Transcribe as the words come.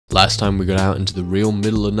Last time we got out into the real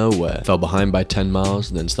middle of nowhere, fell behind by 10 miles,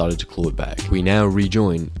 and then started to claw it back. We now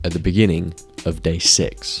rejoin at the beginning of day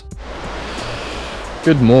 6.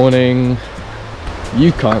 Good morning.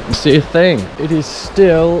 You can't see a thing. It is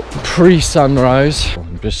still pre-sunrise.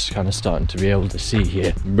 I'm just kind of starting to be able to see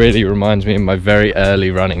here. Really reminds me of my very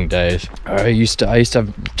early running days. I used to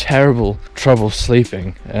have terrible trouble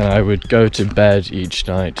sleeping, and I would go to bed each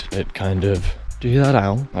night at kind of... Do you hear that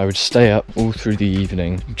owl? I would stay up all through the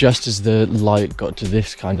evening. Just as the light got to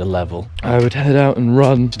this kind of level, I would head out and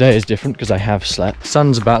run. Today is different because I have slept.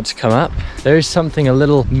 Sun's about to come up. There is something a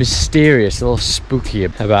little mysterious, a little spooky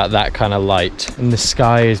about that kind of light. And the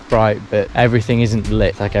sky is bright, but everything isn't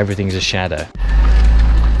lit, like everything's a shadow.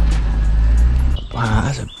 Wow,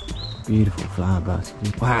 that's a beautiful flower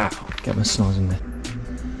basket. Wow, get my snoz in there.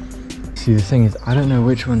 See, the thing is, I don't know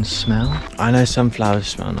which ones smell. I know some flowers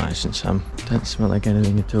smell nice and some don't smell like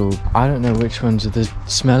anything at all. I don't know which ones are the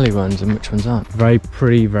smelly ones and which ones aren't. Very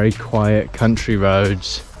pretty, very quiet country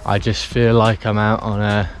roads. I just feel like I'm out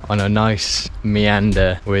on a nice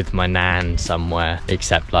meander with my nan somewhere,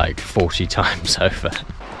 except like 40 times over.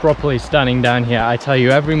 Properly stunning down here. I tell you,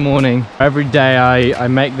 every morning, every day I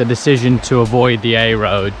make the decision to avoid the A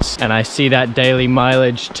roads, and I see that daily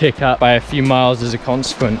mileage tick up by a few miles as a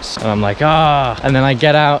consequence, and I'm like, and then I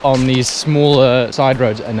get out on these smaller side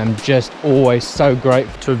roads, and I'm just always so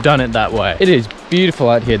grateful to have done it that way. It is beautiful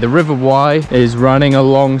out here. The River Wye is running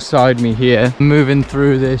alongside me here, moving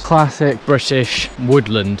through this classic British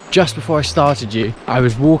woodland. Just before I started you, I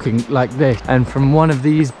was walking like this, and from one of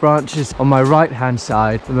these branches on my right hand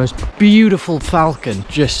side, the most beautiful falcon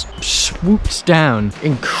just swoops down.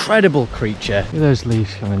 Incredible creature. Look at those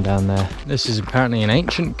leaves coming down there. This is apparently an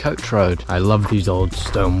ancient coach road. I love these old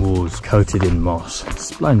stone walls coated in moss.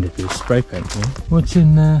 Splendid. It's spray painting. What's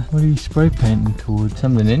in there? What are you spray painting towards?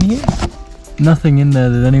 Something in here? Nothing in there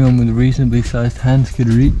that anyone with reasonably sized hands could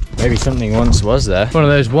reach. Maybe something once was there. One of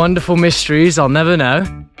those wonderful mysteries I'll never know.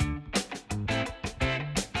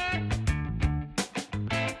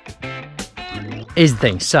 Is the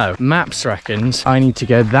thing. So maps reckons I need to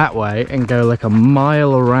go that way and go like a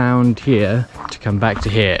mile around here to come back to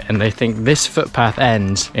here, and they think this footpath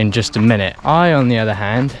ends in just a minute. I, on the other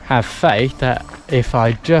hand, have faith that if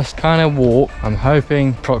I just kind of walk, I'm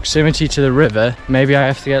hoping proximity to the river, maybe I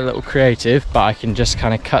have to get a little creative, but I can just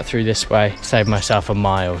kind of cut through this way, save myself a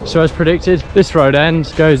mile. So as predicted, this road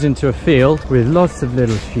ends, goes into a field with lots of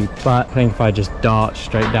little sheep, but I think if I just dart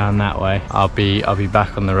straight down that way, I'll be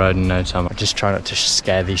back on the road in no time. I just try not to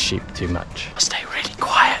scare these sheep too much. I'll stay really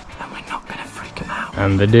quiet and we're not gonna freak them out.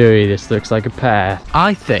 And the Dewey, this looks like a path.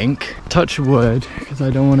 I think, touch a word, because I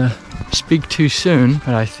don't want to speak too soon,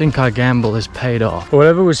 but I think our gamble has paid off.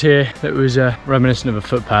 Whatever was here that was reminiscent of a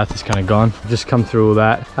footpath is kind of gone. I've just come through all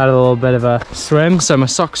that. Had a little bit of a swim, so my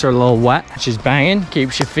socks are a little wet, which is banging,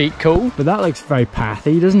 keeps your feet cool. But that looks very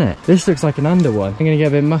pathy, doesn't it? This looks like an under one. I'm gonna get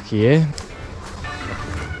a bit mucky here.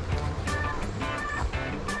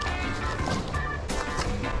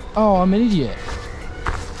 Oh, I'm an idiot.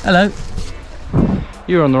 Hello.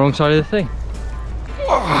 You were on the wrong side of the thing.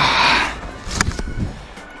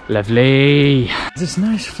 Lovely. There's this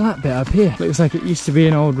nice flat bit up here. Looks like it used to be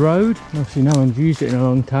an old road. Obviously no one's used it in a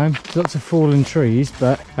long time. Lots of fallen trees,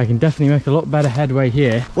 but I can definitely make a lot better headway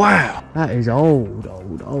here. Wow, that is old.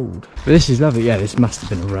 But this is lovely. Yeah, this must have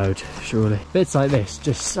been a road, surely. Bits like this,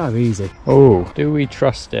 just so easy. Oh, do we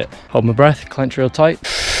trust it? Hold my breath, clench real tight.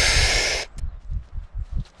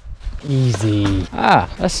 Easy.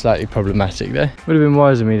 That's slightly problematic there. Would have been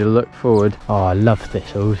wise of me to look forward. Oh, I love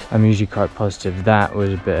thistles. I'm usually quite positive. That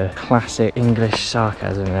was a bit of classic English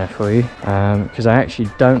sarcasm there for you. Because I actually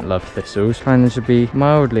don't love thistles. I find this would be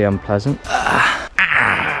mildly unpleasant.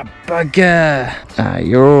 Bugger.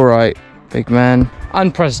 You're all right, big man.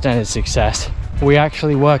 Unprecedented success. We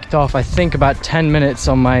actually worked off, I think, about 10 minutes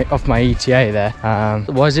on off my ETA there.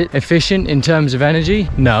 Was it efficient in terms of energy?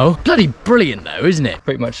 No. Bloody brilliant though, isn't it?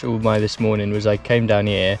 Pretty much all my this morning was I came down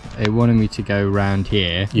here. They wanted me to go round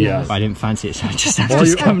here. Yeah. But I didn't fancy it, so I just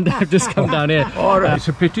come down here. It's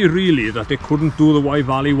a pity really that they couldn't do the Wye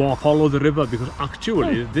Valley walk, follow the river, because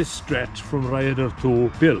actually this stretch from Ryder to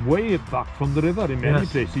Bill, way back from the river in many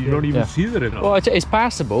places. You don't even see the river. Well, it's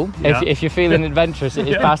passable. If you're feeling adventurous, it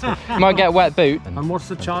is passable. You might get a wet boot. And what's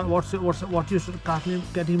the chance? What you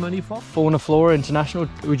getting money for? Fauna Flora International.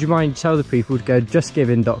 Would you mind tell the people to go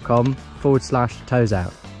justgiving.com/toes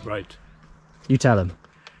out? Right. You tell them.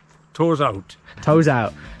 Toes out. Toes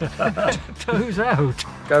out. Toes out.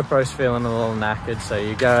 GoPro's feeling a little knackered, so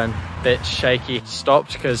you're going a bit shaky.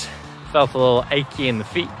 Stopped because felt a little achy in the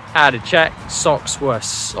feet. Had a check. Socks were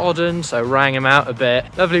sodden, so rang them out a bit.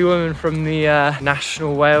 Lovely woman from the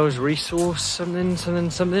National Wales Resource something.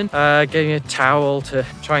 Gave me a towel to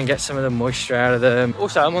try and get some of the moisture out of them.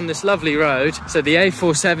 Also, I'm on this lovely road, so the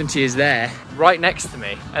A470 is there, right next to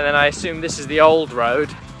me. And then I assume this is the old road.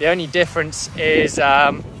 The only difference is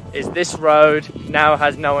this road now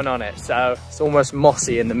has no one on it, so it's almost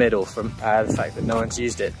mossy in the middle from the fact that no one's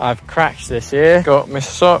used it. I've cracked this here, got my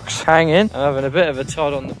socks hanging. I'm having a bit of a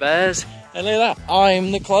Todd on the bears, and look at that,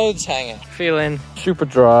 I'm the clothes hanger. Feeling super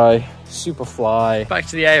dry, super fly. Back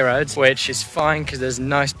to the A roads, which is fine because there's a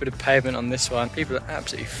nice bit of pavement on this one. People are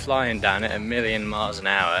absolutely flying down it 1,000,000 miles an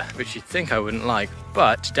hour, which you'd think I wouldn't like.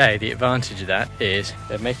 But today, the advantage of that is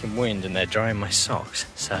they're making wind and they're drying my socks.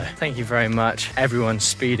 So thank you very much, everyone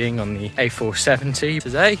speeding on the A470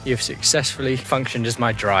 today. You've successfully functioned as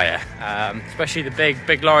my dryer, especially the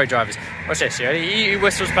big lorry drivers. Watch this, he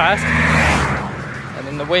whistles past, and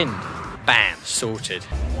then the wind, bam, sorted.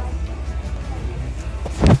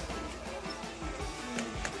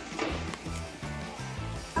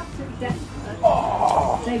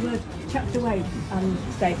 Oh. They were chucked away and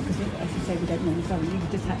stayed because, as you say, we don't know the phone. You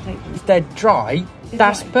just had to take them. If they're dry,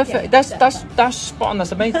 that's perfect. Yeah, that's spot on.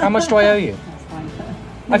 That's amazing. How much do I owe you? That's fine.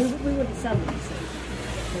 We wouldn't sell them, so.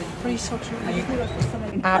 Free socks,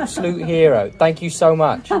 you absolute hero. Thank you so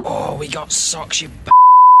much. Oh, we got socks, you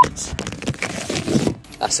b****s.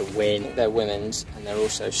 That's a win. They're women's and they're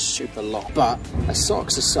also super long. But a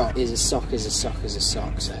sock's a sock is a sock is a sock is a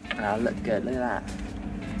sock. So look good. Look at that.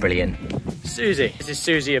 Brilliant. Susie. This is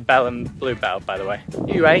Susie of Bell and Bluebell, by the way.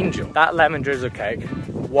 You angel. That lemon drizzle cake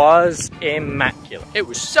was immaculate. It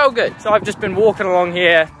was so good. So I've just been walking along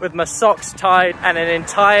here with my socks tied and an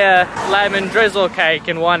entire lemon drizzle cake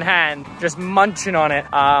in one hand, just munching on it.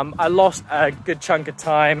 I lost a good chunk of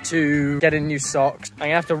time to get in new socks. I'm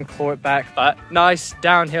gonna have to claw it back, but nice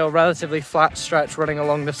downhill, relatively flat stretch running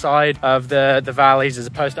along the side of the valleys as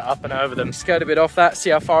opposed to up and over them. Skirt a bit off that, see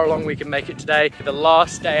how far along we can make it today. The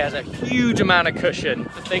last day has a huge amount of cushion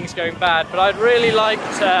for things going bad, but I'd really like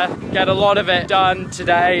to get a lot of it done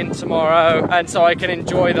today and tomorrow, and so I can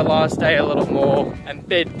enjoy the last day a little more and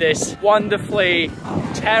bid this wonderfully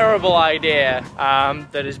terrible idea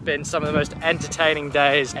that has been some of the most entertaining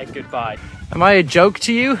days a goodbye. Am I a joke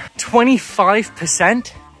to you?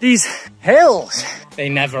 25%? These hills, they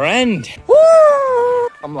never end. Woo!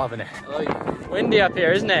 I'm loving it. Windy up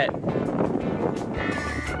here, isn't it?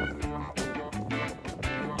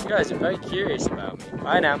 You guys are very curious about me.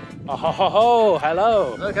 Bye now. Oh, ho, ho, ho,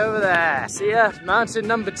 hello. Look over there. See ya? Mountain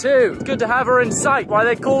number 2. It's good to have her in sight. Why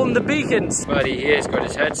they call them the beacons. Buddy here's got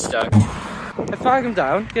his head stuck. I flagged him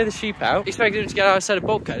down, get the sheep out, expected him to get outside a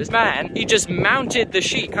bulkhead. This man, he just mounted the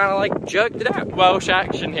sheep, kind of like jerked it out. Welsh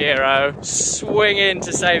action hero, swinging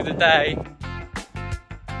to save the day.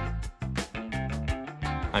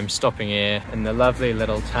 I'm stopping here in the lovely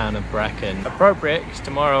little town of Brecon. Appropriate, because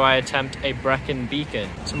tomorrow I attempt a Brecon beacon.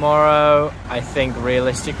 Tomorrow, I think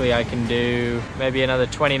realistically I can do maybe another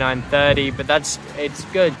 29, 30, but it's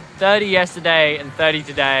good. 30 yesterday and 30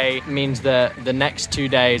 today means that the next 2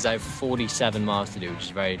 days I have 47 miles to do, which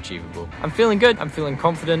is very achievable. I'm feeling good, I'm feeling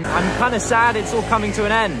confident. I'm kind of sad it's all coming to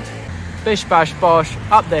an end. Bish bash bosh,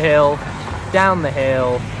 up the hill, down the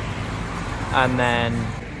hill, and then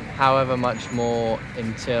however much more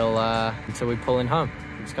until we pull in home.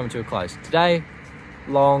 It's coming to a close. Today,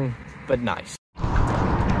 long but nice.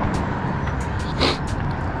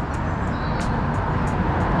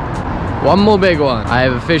 One more big one. I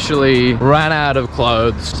have officially ran out of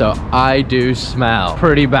clothes, so I do smell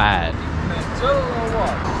pretty bad.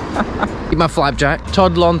 Eat my flapjack.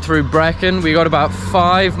 Toddle on through Brecon. We got about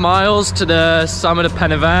 5 miles to the summit of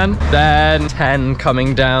Penavon, then 10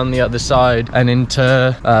 coming down the other side and into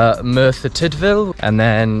Merthyr Tydfil, and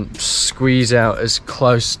then squeeze out as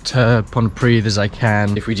close to Pontypridd as I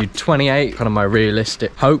can. If we do 28, kind of my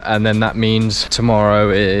realistic hope, and then that means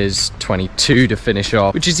tomorrow is 22 to finish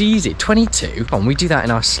off, which is easy. 22? Come on, we do that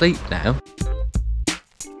in our sleep now.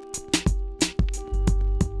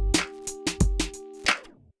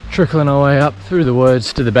 Trickling our way up through the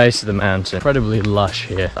woods to the base of the mountain. Incredibly lush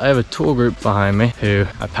here. I have a tour group behind me who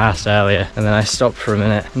I passed earlier, and then I stopped for a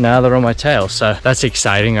minute. Now they're on my tail, so that's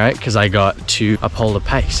exciting, right? Because I got to uphold the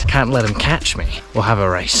pace. Can't let them catch me. We'll have a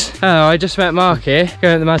race. Oh, I just met Mark here,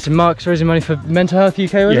 going up the mountain. Mark's raising money for Mental Health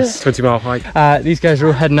UK, was it? Yes, 20-mile hike. These guys are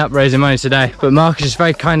all heading up raising money today, but Mark has just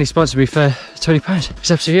very kindly sponsored me for £20.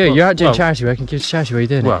 It's up to you. You're out doing charity work and give to charity. What are you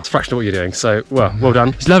doing? Well, it's a fraction of what you're doing, so well done.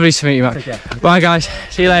 It's lovely to meet you, Mark. Bye guys,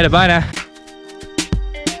 see you later, bye now.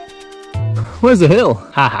 Where's the hill?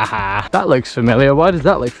 Ha ha ha. That looks familiar. Why does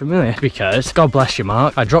that look familiar? Because, God bless you,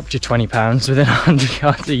 Mark, I dropped you £20 within 100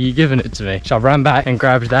 yards of you giving it to me. So I ran back and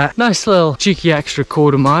grabbed that. Nice little cheeky extra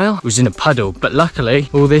quarter mile. It was in a puddle, but luckily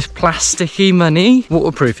all this plasticky money,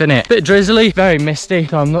 waterproof innit? Bit drizzly, very misty,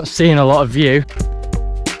 so I'm not seeing a lot of view.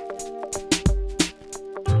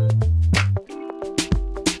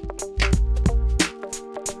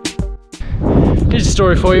 Here's a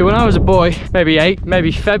story for you. When I was a boy,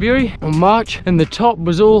 maybe February or March, and the top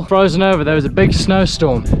was all frozen over. There was a big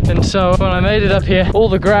snowstorm. And so when I made it up here, all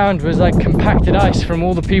the ground was like compacted ice from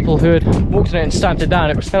all the people who had walked on it and stamped it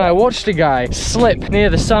down. And I watched a guy slip near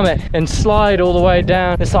the summit and slide all the way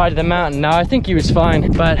down the side of the mountain. Now, I think he was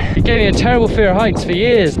fine, but it gave me a terrible fear of heights for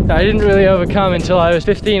years that I didn't really overcome until I was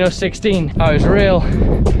 15 or 16. I was real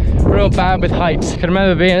bad with heights. I can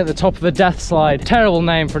remember being at the top of the death slide. Terrible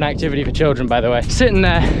name for an activity for children, by the way. Sitting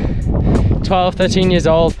there, 12, 13 years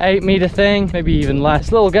old, 8-meter thing, maybe even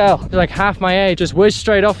less. Little girl, she was like half my age, just whizzed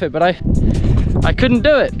straight off it, but I couldn't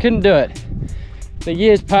do it, The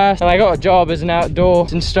years passed and I got a job as an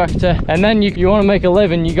outdoors instructor, and then you want to make a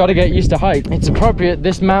living, you got to get used to height. It's appropriate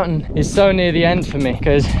this mountain is so near the end for me,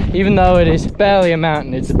 because even though it is barely a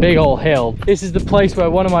mountain, it's a big old hill. This is the place where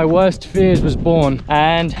one of my worst fears was born,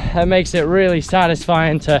 and that makes it really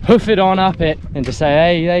satisfying to hoof it on up it and to say,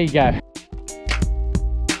 hey, there you go.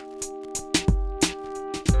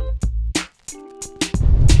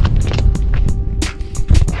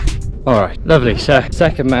 Alright, lovely. So,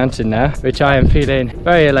 second mountain now, which I am feeling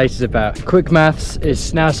very elated about. Quick maths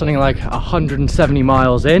is now something like 170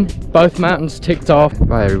 miles in. Both mountains ticked off.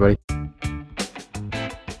 Bye, everybody.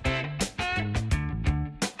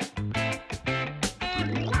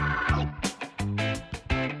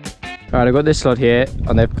 Alright, I've got this lot here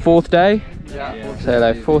on the 4th day. Yeah. So,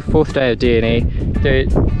 like, fourth day of D&E. D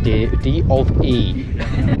of E.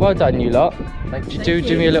 Well done, you lot. Do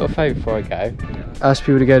me a little favour before I go. Ask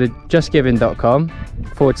people to go to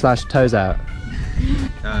justgiving.com/toes out.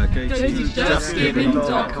 Go to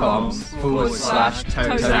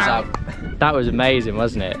justgiving.com/toes out. That was amazing,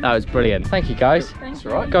 wasn't it? That was brilliant. Thank you, guys. That's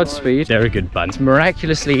right. Godspeed. They're a good bunch. It's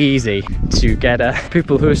miraculously easy to get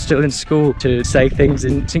people who are still in school to say things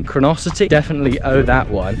in synchronicity. Definitely owe that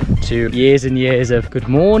one to years and years of good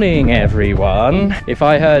morning, everyone. If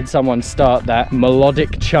I heard someone start that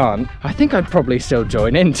melodic chant, I think I'd probably still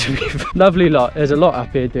join in, to be lovely lot. There's a lot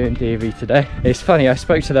up here doing DV today. It's funny, I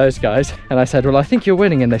spoke to those guys and I said, well, I think you're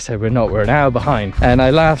winning, and they said, we're not, we're an hour behind. And I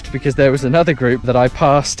laughed because there was another group that I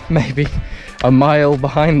passed maybe a mile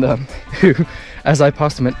behind them who, as I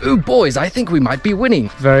passed them, went, ooh, boys, I think we might be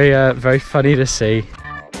winning. Very funny to see.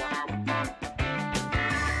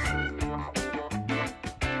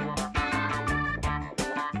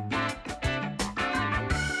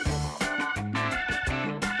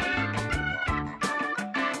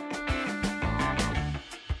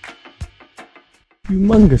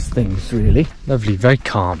 Humongous things, really. Lovely, very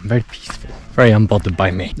calm, very peaceful, very unbothered by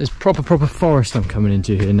me. There's proper forest I'm coming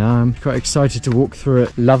into here now. I'm quite excited to walk through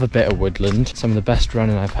it. Love a bit of woodland. Some of the best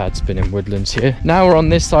running I've had's been in woodlands here. Now we're on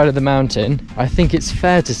this side of the mountain. I think it's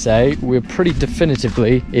fair to say we're pretty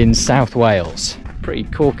definitively in South Wales. Pretty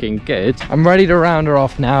corking good. I'm ready to round her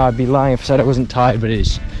off now. I'd be lying if I said I wasn't tired, but it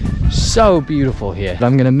is so beautiful here.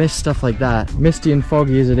 I'm gonna miss stuff like that. Misty and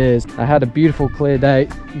foggy as it is. I had a beautiful clear day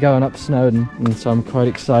going up Snowdon, and so I'm quite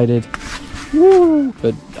excited. Woo!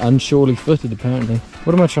 But unsurely footed apparently.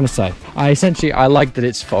 What am I trying to say? I like that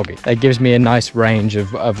it's foggy. It gives me a nice range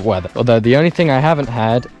of weather. Although the only thing I haven't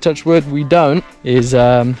had, touch wood we don't, is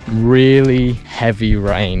really heavy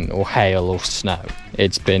rain or hail or snow.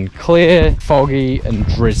 It's been clear, foggy and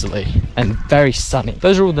drizzly and very sunny.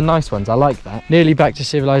 Those are all the nice ones, I like that. Nearly back to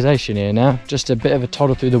civilization here now. Just a bit of a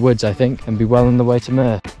toddle through the woods, I think, and be well on the way to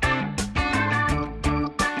Mer.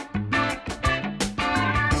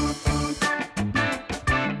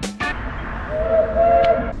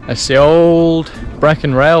 That's the old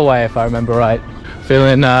Brecon Railway, if I remember right.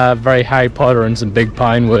 Feeling very Harry Potter and some big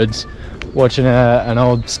pine woods. Watching an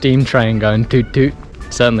old steam train going toot toot.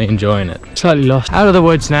 Certainly enjoying it. Slightly lost. Out of the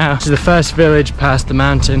woods now. This is the first village past the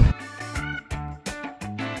mountain.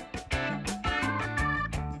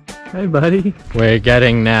 Hey buddy. We're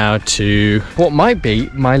getting now to what might be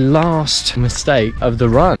my last mistake of the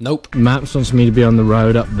run. Nope. Maps wants me to be on the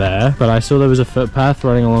road up there, but I saw there was a footpath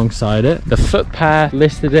running alongside it. The footpath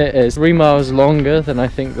listed it as 3 miles longer than I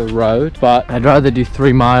think the road, but I'd rather do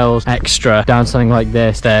 3 miles extra down something like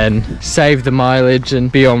this than save the mileage and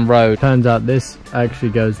be on road. Turns out this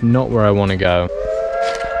actually goes not where I want to go.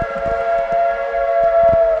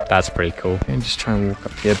 That's pretty cool. And just try and walk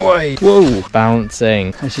up here. Boy, whoa,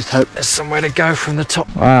 bouncing. Let's just hope there's somewhere to go from the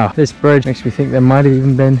top. Wow, this bridge makes me think there might have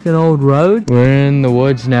even been an old road. We're in the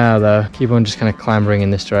woods now though. Keep on just kind of clambering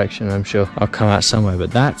in this direction. I'm sure I'll come out somewhere,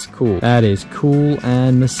 but that's cool. That is cool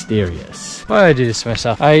and mysterious. Why did I do this to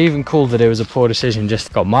myself? I even called that it was a poor decision.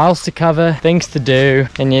 Just got miles to cover, things to do,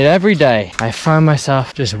 and yet every day I find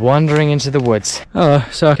myself just wandering into the woods. Oh,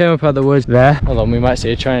 so I came up out of the woods there. Hold on, we might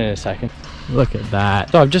see a train in a second. Look at that.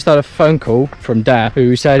 So I've just had a phone call from Dad,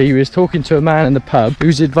 who said he was talking to a man in the pub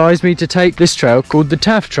who's advised me to take this trail called the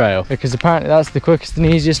Taft Trail, because apparently that's the quickest and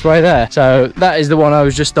easiest way there. So that is the one I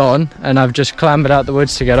was just on, and I've just clambered out the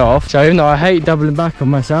woods to get off. So even though I hate doubling back on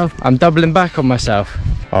myself, I'm doubling back on myself.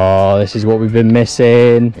 Oh, this is what we've been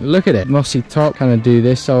missing. Look at it. Mossy top, kind of do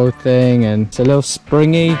this old thing, and it's a little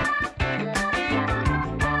springy.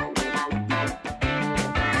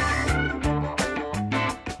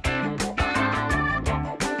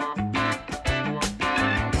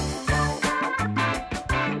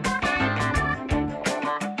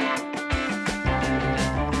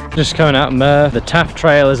 Just coming out of Mer. The Taft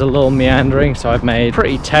Trail is a little meandering, so I've made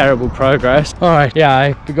pretty terrible progress. Alright, yeah,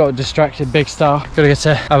 I got distracted big style. Gotta get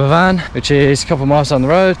to Aberfan, which is a couple miles down the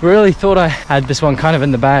road. Really thought I had this one kind of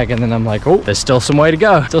in the bag, and then I'm like, oh, there's still some way to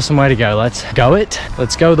go. Still some way to go. Let's go it.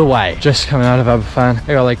 Let's go the way. Just coming out of Aberfan.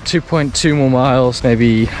 I got like 2.2 more miles,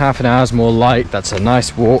 maybe half an hour's more light. That's a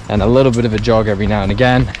nice walk, and a little bit of a jog every now and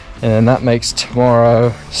again. And then that makes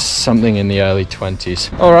tomorrow something in the early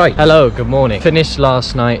 20s. All right, hello, good morning. Finished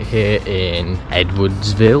last night here in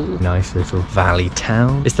Edwardsville. Nice little valley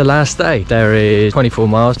town. It's the last day. There is 24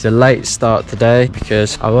 miles. It's a late start today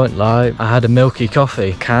because I won't lie, I had a milky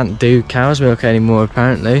coffee. Can't do cow's milk anymore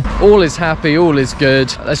apparently. All is happy, all is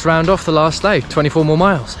good. Let's round off the last day, 24 more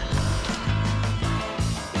miles.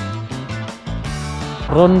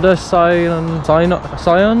 Ronda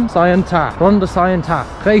Ronda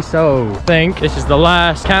Peso. I think this is the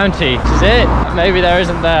last county. This is it. Maybe there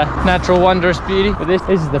isn't the natural wondrous beauty, but this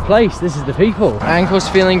is the place. This is the people. Ankles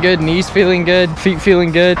feeling good, knees feeling good, feet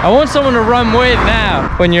feeling good. I want someone to run with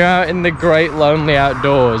now. When you're out in the great lonely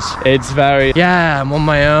outdoors, it's very, yeah, I'm on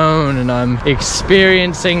my own and I'm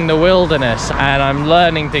experiencing the wilderness and I'm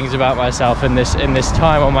learning things about myself in this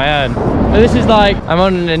time on my own. But this is like, I'm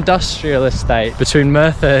on an industrial estate between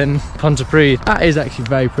Merthyr and Pontypridd. That is actually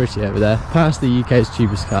very pretty over there. Past the UK's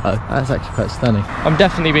cheapest car. That's actually quite stunning. I'm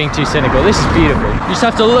definitely being too cynical. This is beautiful. You just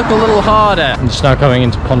have to look a little harder. I'm just now coming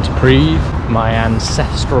into Pontypridd, my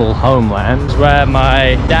ancestral homeland, where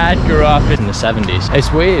my dad grew up in the 70s.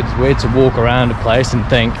 It's weird. It's weird to walk around a place and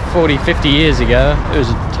think 40, 50 years ago, it was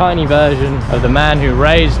a tiny version of the man who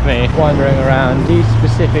raised me wandering around these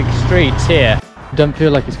specific streets here. Don't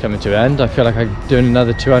feel like it's coming to an end. I feel like I'm doing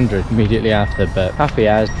another 200 immediately after, but happy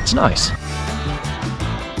as. It's nice.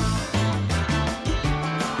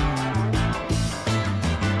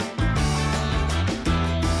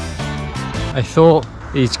 I thought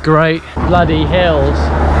these great bloody hills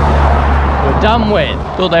were done with.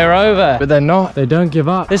 Thought they were over, but they're not. They don't give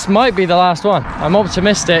up. This might be the last one. I'm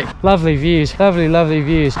optimistic. Lovely views, lovely, lovely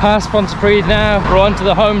views. Past Pontypridd now, we're on to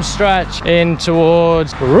the home stretch in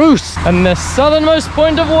towards Bruce and the southernmost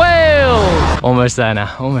point of Wales. Almost there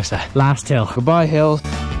now, almost there. Last hill. Goodbye, hills.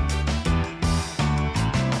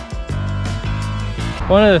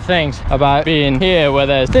 One of the things about being here where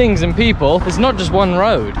there's things and people, there's not just one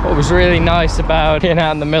road. What was really nice about being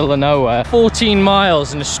out in the middle of nowhere, 14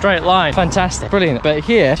 miles in a straight line, fantastic, brilliant. But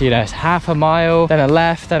here, you know, it's half a mile, then a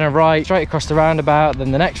left, then a right, straight across the roundabout,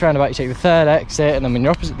 then the next roundabout you take the third exit, and then when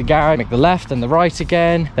you're opposite the garage, make the left and the right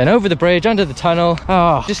again, then over the bridge, under the tunnel.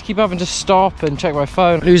 Oh, just keep having to stop and check my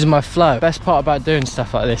phone, losing my flow. Best part about doing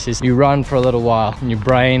stuff like this is you run for a little while and your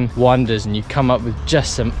brain wanders and you come up with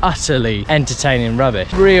just some utterly entertaining rubbish.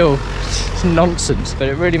 Real nonsense, but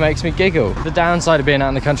it really makes me giggle. The downside of being out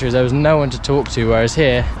in the country is there was no one to talk to, whereas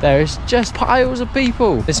here there is just piles of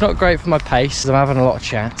people. It's not great for my pace because I'm having a lot of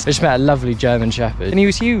chats. I just met a lovely German Shepherd and he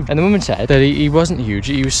was huge, and the woman said that he wasn't huge,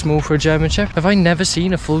 he was small for a German Shepherd. Have I never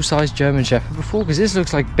seen a full-size German Shepherd before? Because this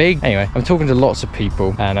looks like big. Anyway, I'm talking to lots of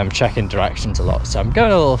people and I'm checking directions a lot, so I'm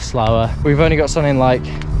going a little slower. We've only got something like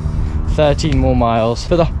 13 more miles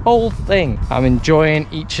for the whole thing. I'm enjoying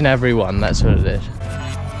each and every one. That's what it is.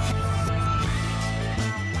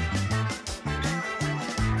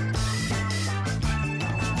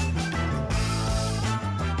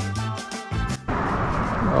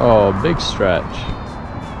 Oh, big stretch.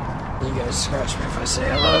 You guys scratch me if I say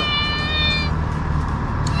hello.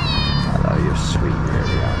 Hello, you're sweet,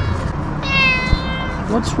 really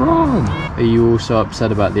are. What's wrong? Are you also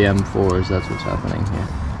upset about the M4? Is that what's happening here?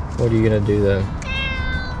 What are you gonna do though?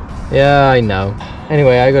 Yeah, I know.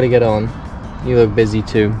 Anyway, I gotta get on. You look busy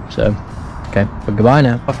too, so... Okay, but goodbye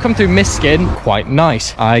now. I've come through Miskin, quite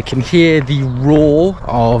nice. I can hear the roar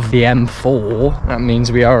of the M4. That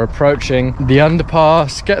means we are approaching the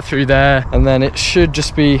underpass, get through there, and then it should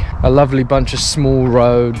just be a lovely bunch of small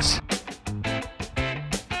roads.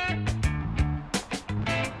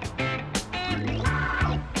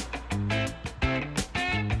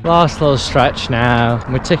 Last little stretch now,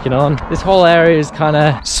 we're ticking on. This whole area is kind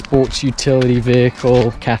of sports utility vehicle,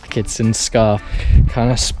 Cath Kidston scarf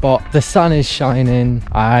kind of spot. The sun is shining.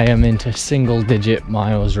 I am into single digit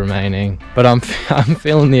miles remaining, but I'm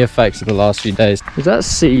feeling the effects of the last few days. Is that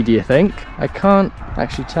sea, do you think? I can't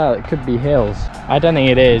actually tell. It could be hills. I don't think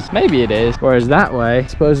it is. Maybe it is. Whereas that way,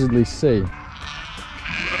 supposedly sea.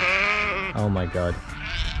 Oh my God.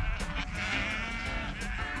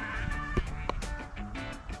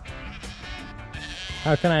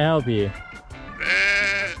 How can I help you?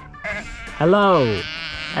 Hello,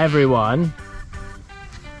 everyone.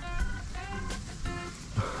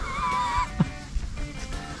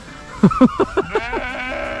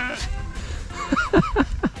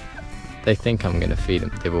 They think I'm gonna feed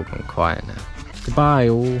them. They've all gone quiet now. Goodbye,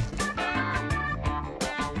 all.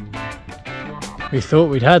 We thought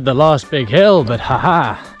we'd had the last big hill, but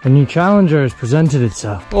haha, a new challenger has presented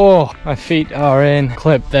itself. Oh, my feet are in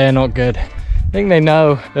clip. They're not good. I think they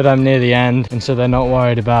know that I'm near the end, and so they're not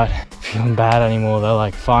worried about feeling bad anymore. They're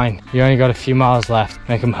like, fine, you only got a few miles left,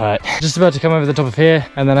 make them hurt. Just about to come over the top of here,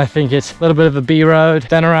 and then I think it's a little bit of a B road,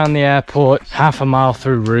 then around the airport, half a mile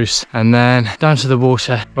through Roos, and then down to the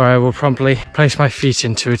water, where I will promptly place my feet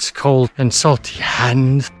into its cold and salty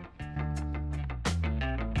hands.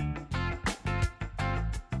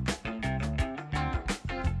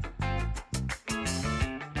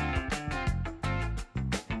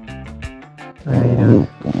 How you doing?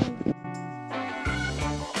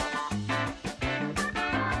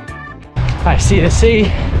 I see the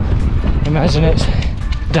sea. Imagine it's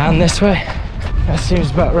down this way. That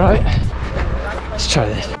seems about right. Let's try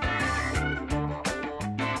this.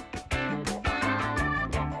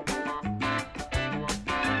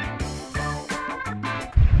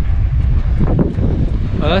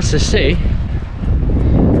 Well, that's the sea.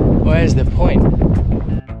 Where's the point?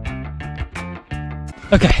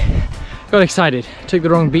 Okay. Got excited, took the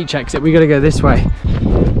wrong beach exit, we gotta go this way.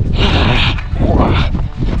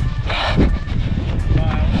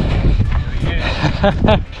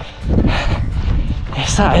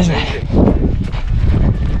 It's that, isn't it?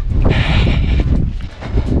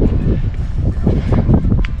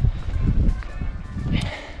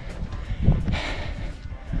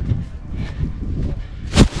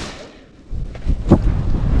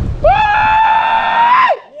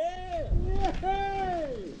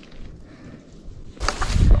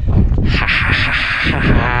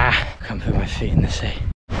 Can't put my feet in the sea.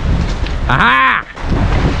 Aha!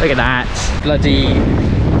 Look at that. Bloody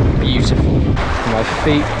beautiful. My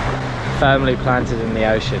feet firmly planted in the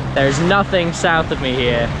ocean. There is nothing south of me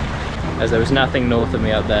here, as there was nothing north of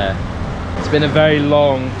me up there. It's been a very,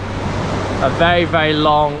 very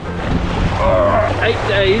long 8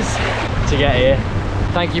 days to get here.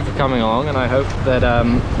 Thank you for coming along, and I hope that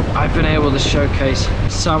I've been able to showcase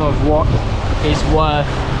some of what is worth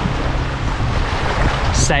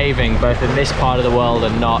saving, both in this part of the world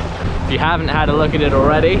and not. If you haven't had a look at it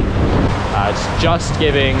already, it's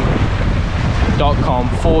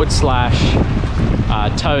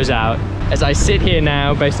justgiving.com/toes out. As I sit here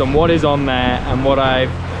now, based on what is on there and what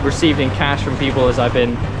I've received in cash from people as I've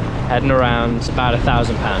been heading around, it's about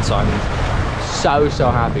 £1,000, so I'm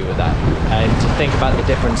so happy with that. And to think about the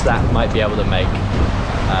difference that might be able to make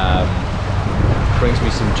brings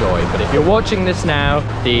me some joy. But if you're watching this now,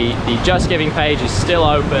 the Just Giving page is still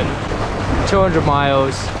open. 200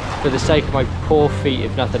 miles for the sake of my poor feet,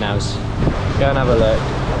 if nothing else. Go and have a look.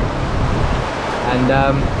 And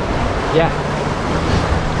yeah,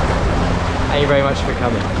 thank you very much for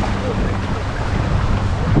coming.